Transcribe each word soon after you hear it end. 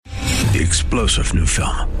The explosive new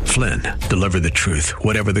film, Flynn, Deliver the Truth,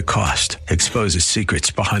 Whatever the Cost, exposes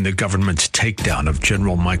secrets behind the government's takedown of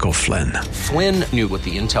General Michael Flynn. Flynn knew what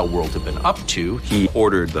the intel world had been up to. He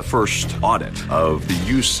ordered the first audit of the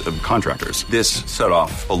use of contractors. This set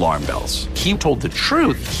off alarm bells. He told the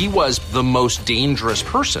truth. He was the most dangerous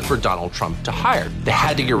person for Donald Trump to hire. They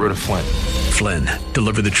had to get rid of Flynn. Flynn,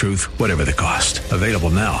 Deliver the Truth, Whatever the Cost. Available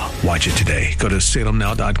now. Watch it today. Go to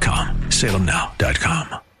salemnow.com.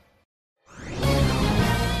 salemnow.com.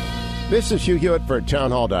 This is Hugh Hewitt for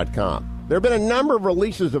townhall.com. There have been a number of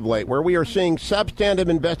releases of late where we are seeing substantive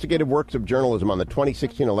investigative works of journalism on the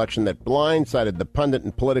 2016 election that blindsided the pundit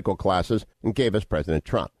and political classes and gave us President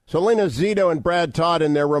Trump. Selena Zito and Brad Todd,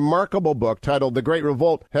 in their remarkable book titled The Great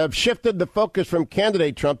Revolt, have shifted the focus from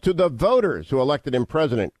candidate Trump to the voters who elected him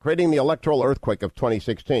president, creating the electoral earthquake of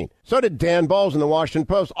 2016. So did Dan Bowles in the Washington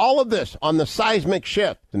Post. All of this on the seismic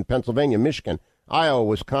shift in Pennsylvania, Michigan, Iowa,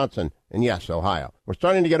 Wisconsin, and yes, Ohio. We're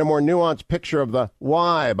starting to get a more nuanced picture of the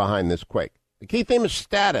why behind this quake. The key theme is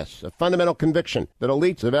status, a fundamental conviction that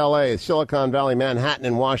elites of L.A., Silicon Valley, Manhattan,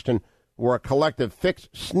 and Washington were a collective fixed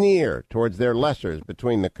sneer towards their lessers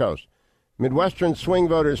between the coasts. Midwestern swing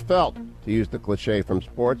voters felt, to use the cliche from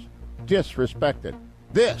sports, disrespected.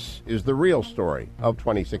 This is the real story of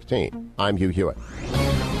 2016. I'm Hugh Hewitt.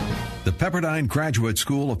 The Pepperdine Graduate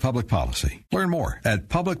School of Public Policy. Learn more at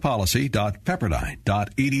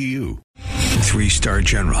publicpolicy.pepperdine.edu. 3-star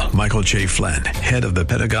General Michael J. Flynn, head of the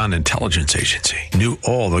Pentagon Intelligence Agency, knew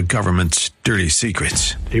all the government's dirty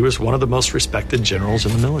secrets. He was one of the most respected generals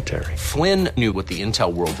in the military. Flynn knew what the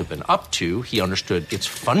intel world had been up to. He understood its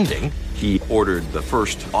funding. He ordered the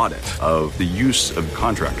first audit of the use of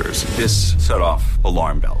contractors. This set off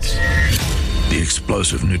alarm bells. The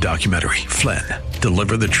explosive new documentary, Flynn,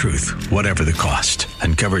 Deliver the Truth, Whatever the Cost,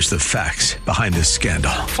 uncovers the facts behind this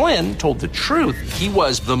scandal. Flynn told the truth. He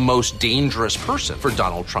was the most dangerous person for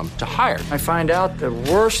Donald Trump to hire. I find out the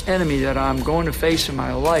worst enemy that I'm going to face in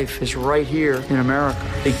my life is right here in America.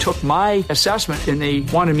 They took my assessment and they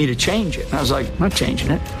wanted me to change it. And I was like, I'm not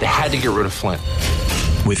changing it. They had to get rid of Flynn.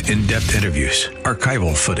 With in-depth interviews,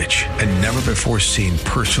 archival footage, and never-before-seen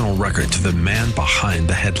personal records of the man behind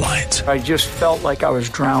the headlines. I just felt like I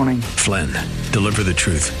was drowning. Flynn, Deliver the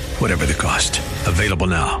Truth, Whatever the Cost. Available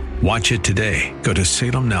now. Watch it today. Go to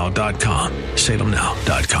salemnow.com.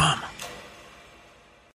 salemnow.com.